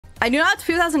I do not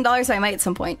have $2,000, so I might at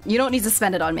some point. You don't need to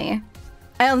spend it on me.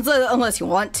 Unless you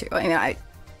want to. I mean,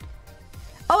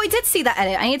 Oh, I did see that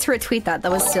edit. I need to retweet that.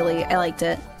 That was silly. I liked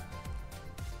it.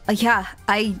 Yeah,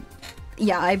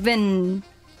 I've been...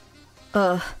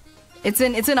 It's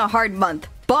been a hard month.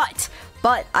 But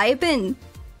I've been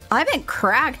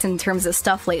cracked in terms of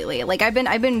stuff lately. Like, I've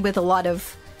been with a lot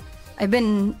of... I've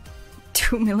been...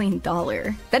 $2 million.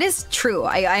 That is true.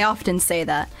 I often say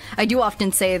that. I do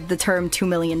often say the term $2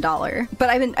 million. But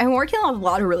I'm working on a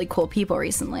lot of really cool people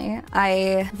recently.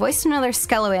 I voiced another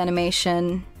Skello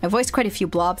animation. I voiced quite a few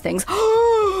blob things.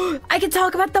 I can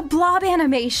talk about the blob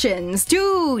animations!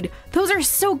 Dude! Those are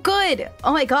so good!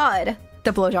 Oh my god. The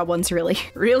blowjob one's really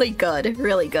good.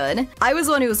 Really good. I was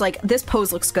the one who was like, this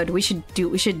pose looks good. We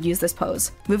should use this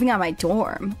pose. Moving on my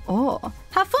dorm. Oh,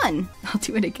 have fun. I'll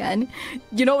do it again.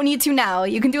 You don't need to now.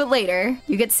 You can do it later.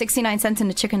 You get 69 cents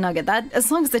in a chicken nugget. That, as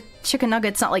long as the chicken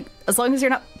nugget's not like, as long as you're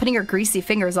not putting your greasy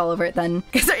fingers all over it then.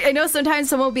 Because I know sometimes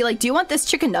someone will be like, do you want this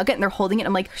chicken nugget? And they're holding it.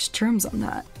 I'm like, there's germs on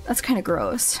that. That's kind of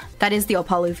gross. That is the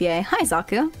OpaluVA. Hi,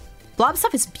 Zaku. Blob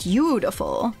stuff is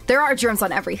beautiful. There are germs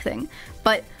on everything,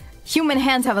 but human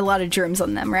hands have a lot of germs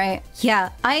on them, right? Yeah,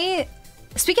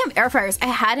 speaking of air fryers, I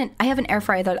have an air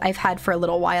fryer that I've had for a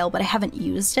little while, but I haven't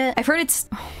used it. I've heard it's...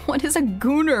 What is a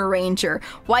Gooner Ranger?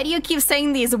 Why do you keep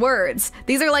saying these words?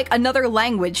 These are like another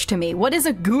language to me. What is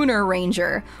a Gooner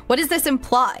Ranger? What does this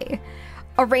imply?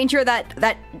 A ranger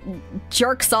that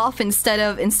jerks off instead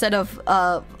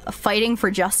of fighting for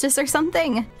justice or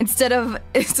something? It's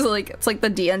like the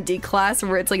D&D class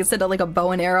where it's like instead of like a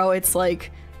bow and arrow, it's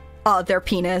like... Oh, their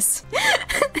penis.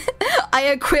 I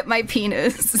equip my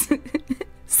penis.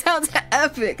 Sounds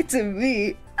epic to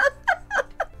me.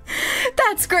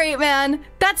 That's great, man.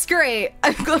 That's great.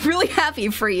 I'm really happy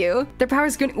for you. Their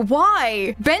power's good.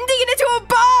 Why? Bending it into a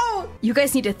bow! You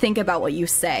guys need to think about what you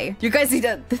say. You guys need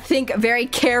to think very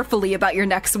carefully about your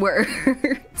next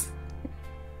words.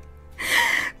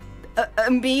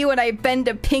 Me when I bend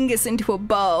a pingus into a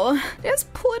bow.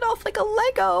 Just pull it off like a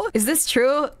Lego. Is this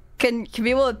true? Can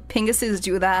people with pinguses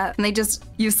do that? And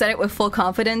you said it with full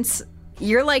confidence?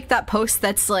 You're like that post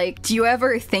that's like, do you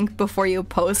ever think before you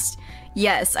post?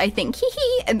 Yes, I think hee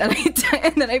hee, and then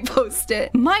I post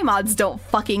it. My mods don't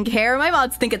fucking care. My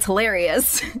mods think it's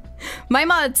hilarious. My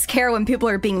mods care when people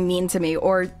are being mean to me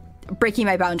or breaking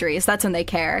my boundaries. That's when they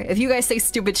care. If you guys say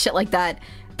stupid shit like that,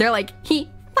 they're like, hee,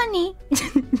 funny.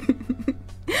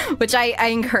 Which I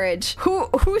encourage.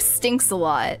 Who stinks a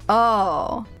lot?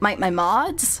 Oh, my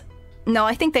mods? No,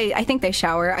 I think they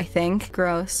shower, I think.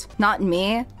 Gross. Not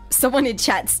me. Someone in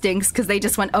chat stinks because they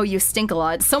just went, oh, you stink a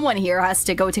lot. Someone here has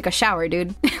to go take a shower,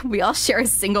 dude. We all share a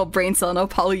single brain cell and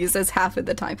Opalu uses half of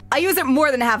the time. I use it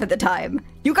more than half of the time.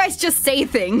 You guys just say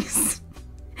things.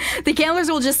 The gamblers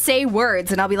will just say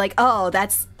words and I'll be like, oh,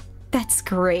 that's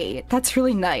great. That's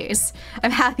really nice. I'm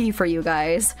happy for you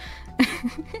guys.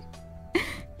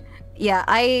 Yeah,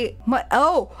 I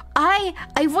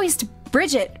voiced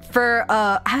Bridget for,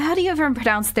 how do you ever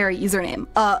pronounce their username?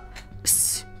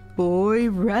 Boy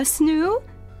Resnu?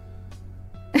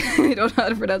 I don't know how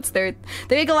to pronounce they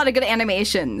make a lot of good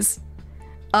animations.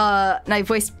 And I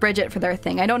voiced Bridget for their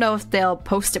thing. I don't know if they'll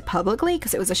post it publicly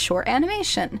because it was a short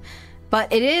animation,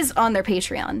 but it is on their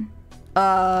Patreon.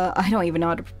 I don't even know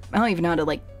how to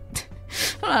like,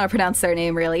 I don't know how to pronounce their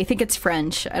name, really. I think it's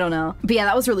French. I don't know. But yeah,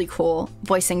 that was really cool.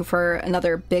 Voicing for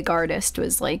another big artist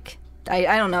was like,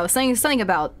 I don't know, something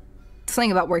about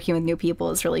working with new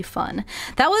people is really fun.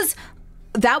 That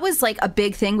was like a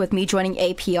big thing with me joining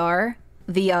APR,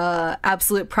 the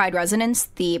Absolute Pride Resonance,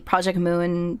 the Project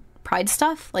Moon Pride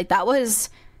stuff. Like that was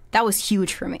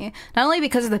huge for me. Not only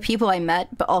because of the people I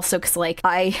met, but also because like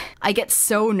I get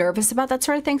so nervous about that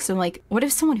sort of thing. So I'm like, what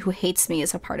if someone who hates me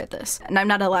is a part of this? And I'm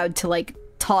not allowed to like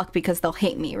talk because they'll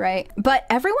hate me, right? But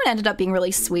everyone ended up being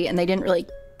really sweet and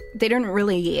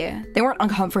they weren't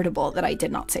uncomfortable that I did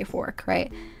not say fork,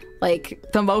 right? Like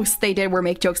the most they did were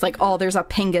make jokes like, oh, there's a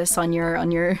pingus on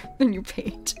your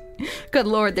page. Good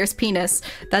lord, there's penis.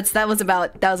 That was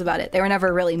about it. They were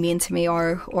never really mean to me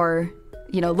or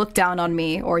you know, looked down on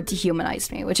me or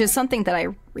dehumanized me, which is something that I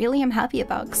really am happy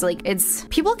about because like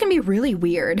people can be really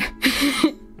weird.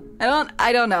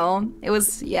 I don't know. It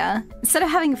was, yeah. Instead of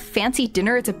having fancy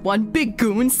dinner, it's one big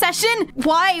goon session?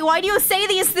 Why do you say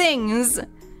these things?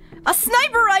 A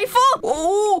sniper rifle?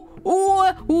 Oh,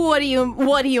 what do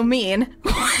you mean?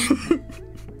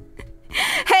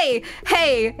 Hey,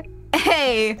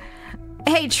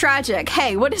 Tragic.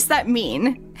 Hey, what does that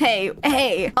mean?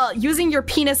 Hey, using your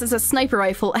penis as a sniper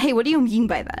rifle. Hey, what do you mean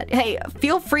by that? Hey,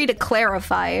 feel free to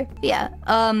clarify. Yeah,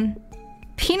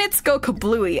 peanuts go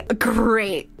kablooey.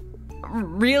 Great.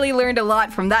 really learned a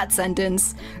lot from that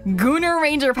sentence. Gooner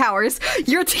Ranger powers.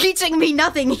 You're teaching me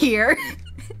nothing here.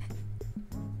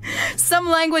 Some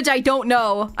language I don't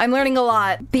know. I'm learning a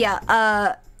lot. But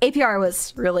yeah, APR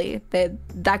was really,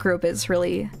 that group is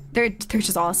really, they're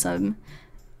just awesome.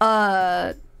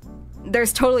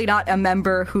 There's totally not a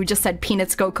member who just said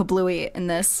peanuts go kablooey in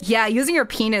this. Yeah, using your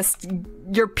penis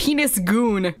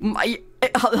goon.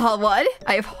 What?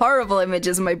 I have horrible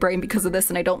images in my brain because of this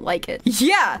and I don't like it.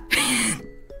 Yeah.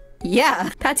 Yeah,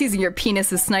 that's using your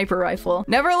penis as sniper rifle.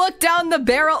 Never look down the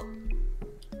barrel.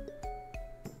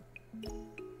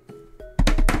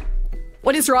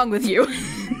 What is wrong with you?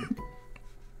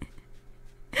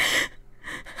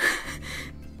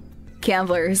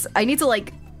 Gamblers, I need to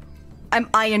like, I'm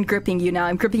iron gripping you now.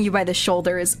 I'm gripping you by the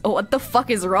shoulders. Oh, what the fuck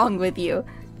is wrong with you?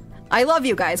 I love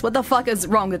you guys. What the fuck is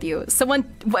wrong with you? Someone,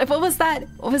 what was that?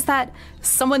 What was that?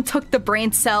 Someone took the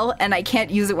brain cell and I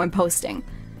can't use it when posting.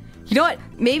 You know what?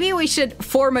 Maybe we should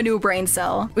form a new brain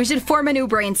cell. We should form a new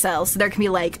brain cell so there can be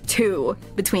like 2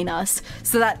 between us.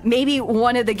 So that maybe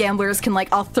one of the gamblers can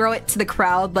like, I'll throw it to the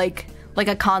crowd like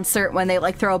a concert when they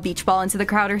like throw a beach ball into the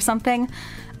crowd or something.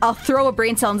 I'll throw a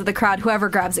brain cell into the crowd. Whoever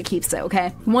grabs it keeps it, okay?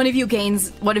 One of you gains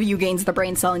the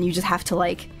brain cell and you just have to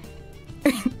like...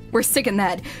 We're sick in the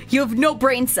head. You have no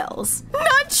brain cells.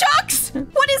 Nunchucks!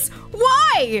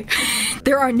 Why?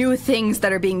 There are new things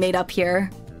that are being made up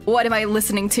here. What am I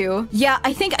listening to? Yeah,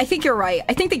 I think you're right.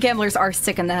 I think the gamblers are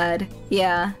sick in the head.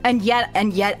 Yeah. And yet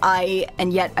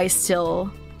I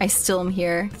still am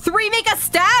here. 3 make a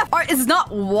staff? Or is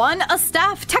not 1 a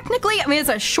staff? Technically, I mean, it's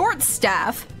a short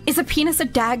staff. Is a penis a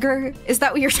dagger? Is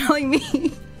that what you're telling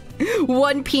me?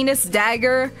 1 penis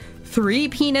dagger, 3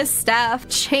 penis staff,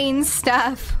 chain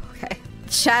staff. Okay.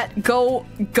 Chat, go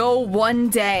 1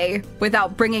 day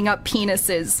without bringing up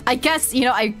penises. I guess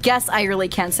I really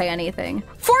can't say anything.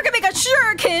 4 can make a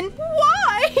shuriken?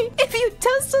 Why? If you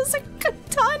test us a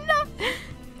katana.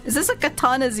 Is this a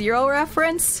Katana Zero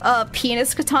reference?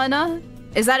 Penis katana?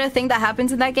 Is that a thing that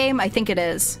happens in that game? I think it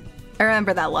is. I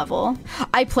remember that level.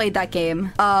 I played that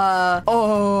game.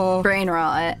 Oh, brain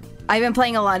rot. I've been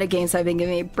playing a lot of games that have been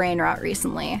giving me brain rot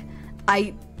recently.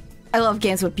 I love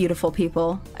games with beautiful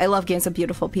people. I love games with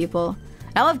beautiful people.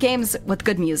 I love games with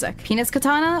good music. Penis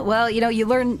katana? Well, you know, you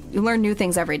learn new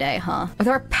things every day, huh? With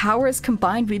our powers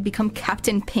combined, we become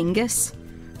Captain Pingus.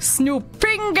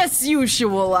 Snoopingus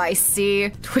usual, I see.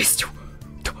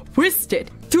 Twisted.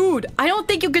 Dude, I don't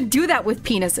think you could do that with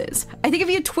penises. I think if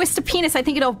you twist a penis, I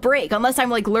think it'll break, unless I'm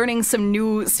like learning some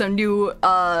new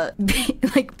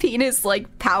like penis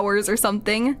like powers or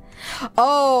something.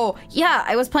 Oh, yeah,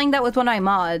 I was playing that with one of my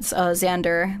mods,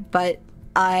 Xander, but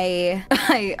I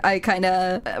kind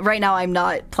of, right now I'm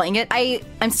not playing it.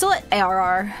 I'm still at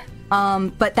ARR.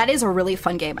 But that is a really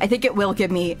fun game. I think it will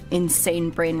give me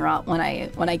insane brain rot when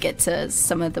I get to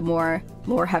some of the more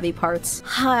heavy parts.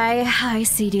 Hi,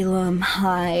 CD Lum.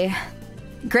 Hi.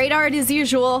 Great art as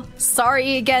usual.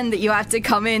 Sorry again that you have to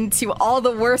come into all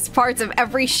the worst parts of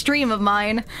every stream of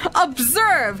mine.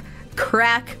 Observe,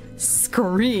 crack,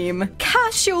 scream.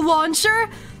 Cashew launcher?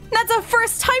 That's a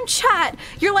first time chat.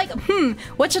 You're like,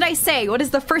 what should I say? What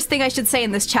is the first thing I should say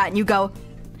in this chat? And you go,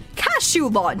 cashew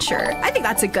launcher. I think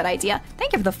that's a good idea.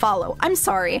 Thank you for the follow. I'm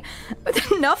sorry.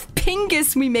 With enough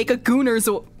pingus, we make a Gooner's.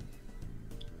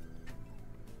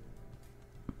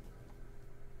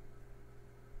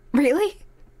 Really?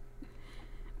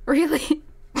 Really?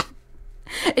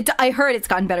 I heard it's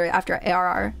gotten better after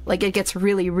ARR. Like, it gets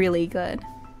really, really good.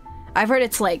 I've heard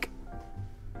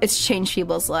it's changed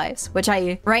people's lives, which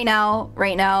right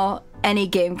now, any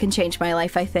game can change my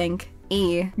life, I think.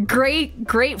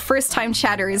 Great first time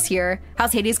chatter is here.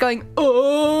 How's Hades going?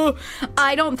 Oh,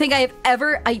 I don't think I've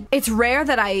ever, it's rare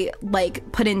that I like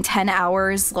put in 10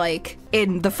 hours like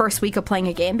in the first week of playing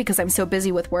a game because I'm so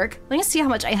busy with work. Let me see how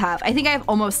much I have. I think I have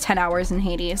almost 10 hours in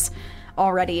Hades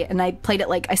already, and I played it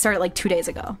I started like 2 days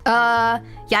ago. Yeah,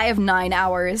 I have 9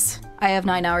 hours. I have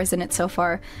 9 hours in it so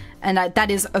far. And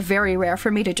that is very rare for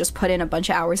me to just put in a bunch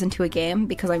of hours into a game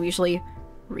because I'm usually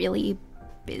really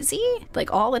busy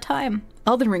like all the time.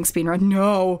 Elden Ring speedrun?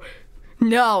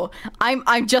 No,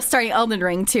 I'm just starting Elden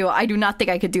Ring too. I do not think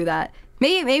I could do that.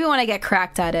 Maybe when I get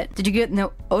cracked at it. Did you get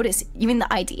no Otis? You mean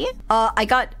the ID? I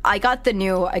got the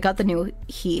new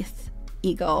Heath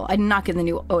ego. I did not get the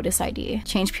new Otis ID.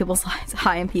 Change people's lives.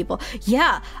 Hi, and people.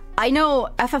 Yeah, I know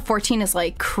FF14 is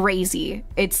like crazy.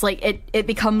 It's like it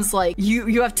becomes like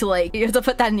you have to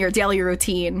put that in your daily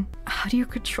routine. How do you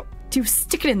control? Do you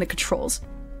stick it in the controls?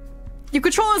 You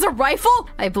control as a rifle?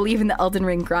 I believe in the Elden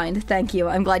Ring grind. Thank you.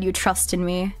 I'm glad you trust in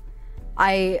me.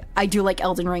 I do like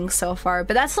Elden Ring so far,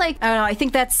 but that's like, I don't know, I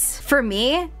think that's, for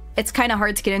me, it's kind of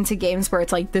hard to get into games where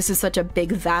it's like, this is such a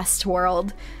big, vast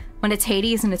world. When it's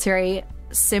Hades and it's very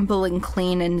simple and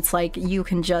clean, and it's like, you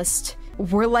can just...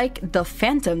 We're like the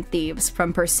Phantom Thieves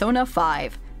from Persona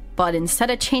 5, but instead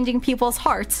of changing people's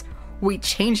hearts, we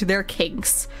change their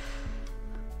kinks.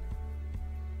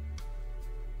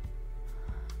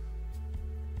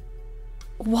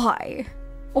 Why?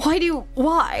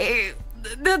 Why?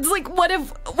 That's like, what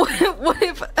if... What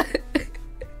if...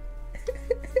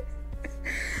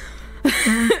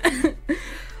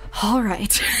 All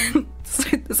right.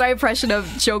 This is my impression of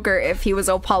Joker if he was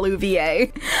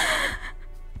OpaluVA.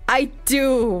 I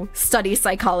do study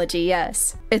psychology,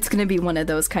 yes. It's gonna be one of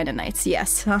those kind of nights,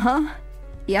 yes.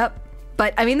 Yep.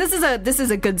 But I mean, this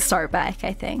is a good start back,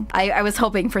 I think. I was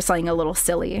hoping for something a little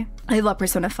silly. I love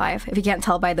Persona 5, if you can't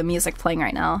tell by the music playing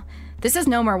right now. This is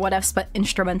No More What Ifs, but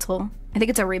instrumental. I think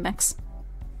it's a remix.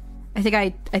 I think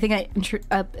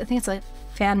it's a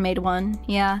fan-made one,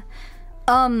 yeah.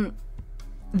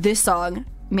 This song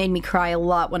made me cry a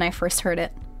lot when I first heard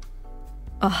it.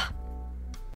 Ugh.